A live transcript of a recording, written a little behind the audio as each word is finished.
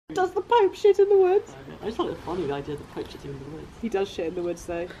Does the Pope shit in the woods? I just thought it was funny, the idea of the Pope shitting in the woods. He does shit in the woods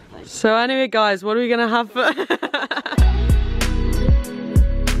though. So anyway guys, what are we gonna have for...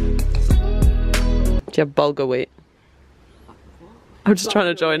 Do you have bulgur wheat? I'm just trying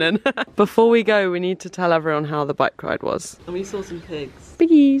to join in. Before we go, we need to tell everyone how the bike ride was. And we saw some pigs.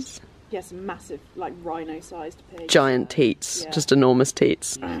 Piggies. Yeah, some massive, like, rhino-sized pigs. Giant teats, Yeah. just enormous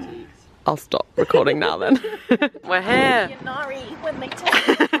teats. I'll stop recording now then. We're here. When they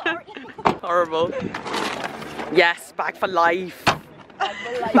tell Horrible. Yes, bag for life.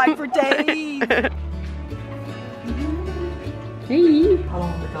 Bag for days. Hey. How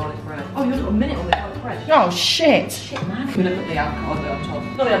long was the garlic bread? Oh, you've got a minute on the garlic bread. Oh shit! Shit, man. I'm gonna put the alcohol on top.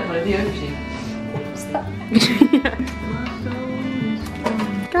 Not the alcohol, the aubergine. What's that?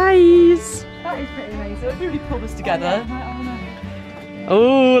 Guys. That is pretty amazing. Let's really pull this together.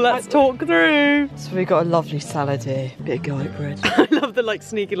 Oh, let's talk through. So we got a lovely salad here. Bit of garlic bread. I love the like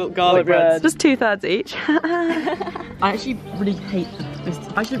sneaky little garlic breads. Just 2/3 each. I actually really hate this.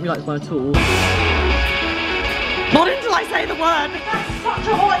 I actually don't really like this one at all. Not until I say the word! That's such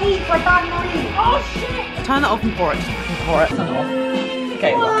a hot heat for a bad marine. Oh shit! Turn that off and pour it. Pour it. Turn it off.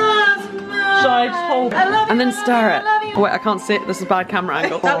 Okay, Shall I just hold? And then stir it. Oh, wait, I can't see it. This is bad camera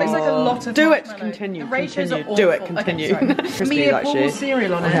angle. That looks like a lot of Do it. marshmallow. Continue. The ratios are Continue. Do it. awful. Continue. Okay, Crispy, Mia, like pour more she.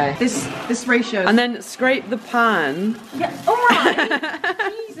 cereal on Okay. it. This ratio. And then scrape the pan. Yeah. Alright.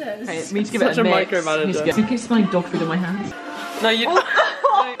 Jesus. Okay, me to give Such it a a mix. micromanager. You keep smelling dog food in my hands. No, you. No,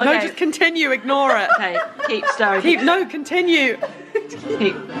 Okay. just continue. Ignore it. Okay, keep stirring. No, continue.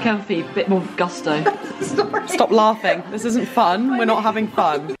 Keep comfy, bit more gusto. Stop laughing. This isn't fun. We're not having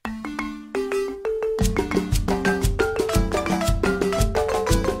fun.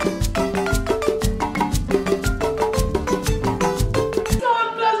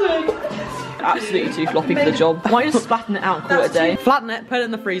 Absolutely too floppy for the job. Why don't you just flatten it out and call it a day? Flatten it, put it in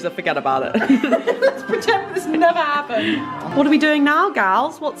the freezer, forget about it. Let's pretend this never happened. What are we doing now,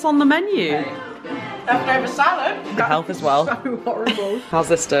 gals? What's on the menu? Leftover salad. Good health as well. So horrible. How's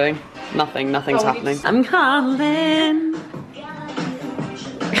this doing? Nothing, nothing's Oh, happening. I'm calling.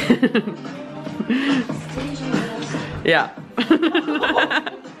 Yeah.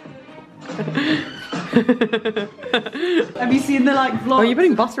 Have you seen the like vlog? Oh, you're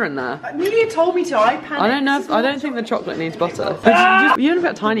putting butter in there. Amelia told me to. I panicked. I don't know. I don't think the chocolate needs butter. You only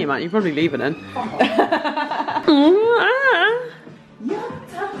put a tiny amount. You probably leave it in. I'm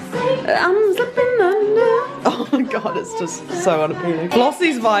slipping under. Oh my god, it's just so unappealing.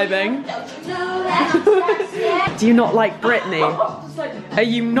 Flossie's vibing. Do you not like Britney? Are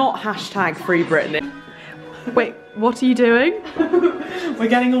you not hashtag free Britney? Wait, what are you doing? We're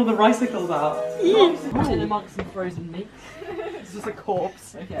getting all the ricicles out. In amongst some frozen meat. It's just a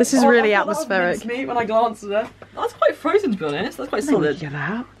corpse. Okay. This is really atmospheric. Meat when I glanced at it. That's quite frozen to be honest. That's quite solid. Get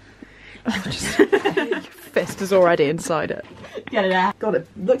out. Your fist is already inside it. Get it out. God, it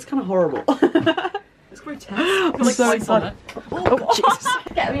looks kind of horrible. It's grotesque. I'm so excited. Oh Jesus!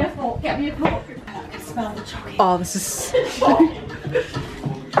 Get me a fork. Get me a fork. Smell the chocolate. Oh, this is.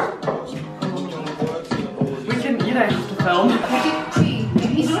 We can, you don't have to film.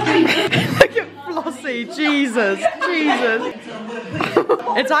 Look at Flossie, Jesus, Jesus.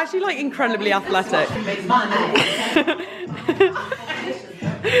 It's actually like incredibly athletic.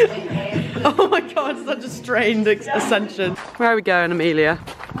 Oh my god, such a strained ascension. Where are we going, Amelia?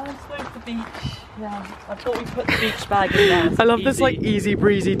 Let's go to the beach. Yeah, I thought we put the beach bag in there. I love this like easy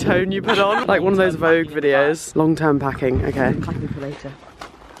breezy tone you put on. Like one of those Vogue videos. Long-term packing, okay. Packing for later.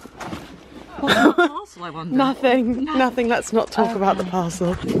 What's in the parcel, I wonder? Nothing, nothing, let's not talk about the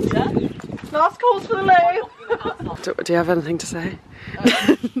parcel. Last calls for the loo. Do you have anything to say?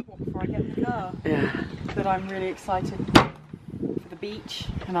 Before I get in the car. Yeah. That I'm really excited for the beach.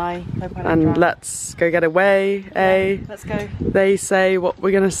 And I hope I don't And drown. let's go get away, eh? Let's go. They say what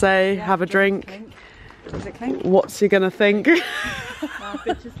we're gonna say, have a drink. Clink. Is it clink? What's he gonna think?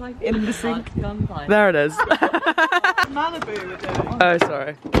 Just like In the sink. There it is. Malibu we're doing. Oh,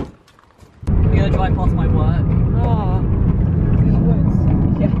 sorry. We're gonna drive past my work. Oh.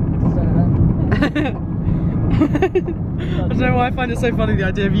 I don't know why I find it so funny, the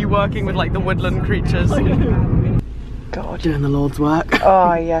idea of you working with like the woodland creatures. God, doing the Lord's work.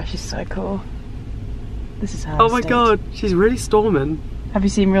 Oh yeah, she's so cool. This is her. Oh my estate. god, she's really storming. Have you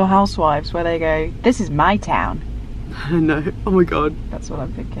seen Real Housewives where they go, "This is my town"? I know. Oh my god, That's what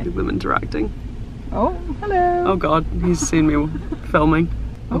I'm thinking. them interacting. Oh, hello. Oh god, he's seen me filming.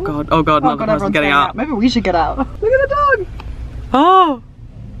 Oh god, another person everyone's getting out. Maybe we should get out. Look at the dog. Oh!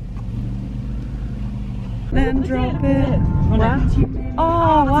 Then drop it. What?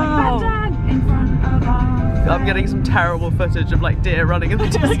 Oh wow! In front of our I'm getting some terrible footage of like deer running in the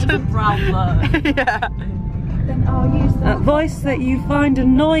distance. Brown blur. Yeah. Then I'll use That voice that you find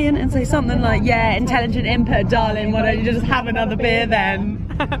annoying and say something like, yeah, intelligent input, darling, why don't you just have another beer then?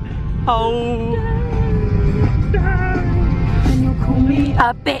 Oh. Then you'll call me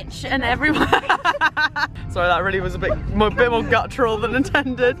A bitch and everyone. Sorry, that really was a bit more guttural than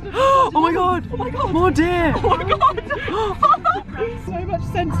intended. Oh my god! Oh my god! More deer! Oh my god! so much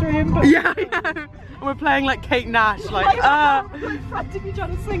sensory input. Yeah, I know. And we're playing like Kate Nash, like Frantically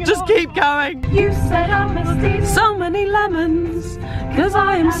trying to sing just keep going. You said I missed So many lemons, cause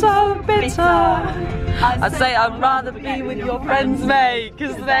I am so bitter. I'd say I'd rather be with your friends, mate,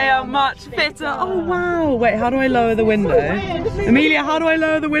 cause they are much fitter. Oh wow! Wait, how do I lower the window? Amelia, how do I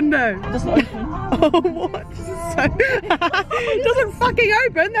lower the window? Just open. Oh, what? So it doesn't fucking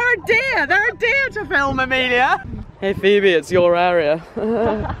open. There are deer. There are deer to film, Amelia. Hey Phoebe, it's your area.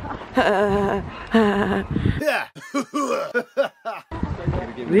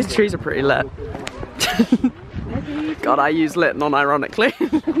 These trees are pretty lit. God, I use lit non-ironically.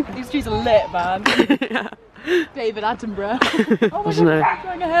 These trees are lit, man. Yeah. David Attenborough. Oh my Isn't god, it? he's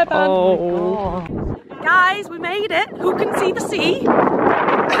wearing a hairband. Oh. Guys, we made it. Who can see the sea?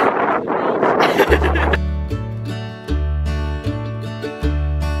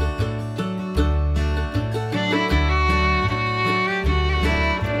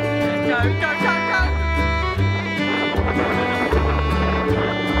 Go, go, go, go!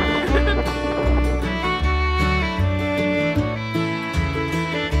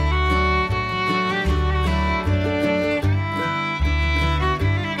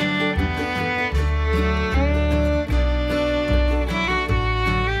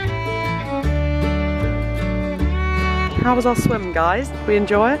 How was our swim, guys? Did we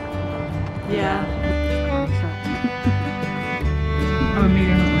enjoy it? Yeah. I'm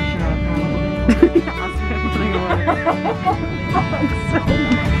immediately not my shirt. That's running away.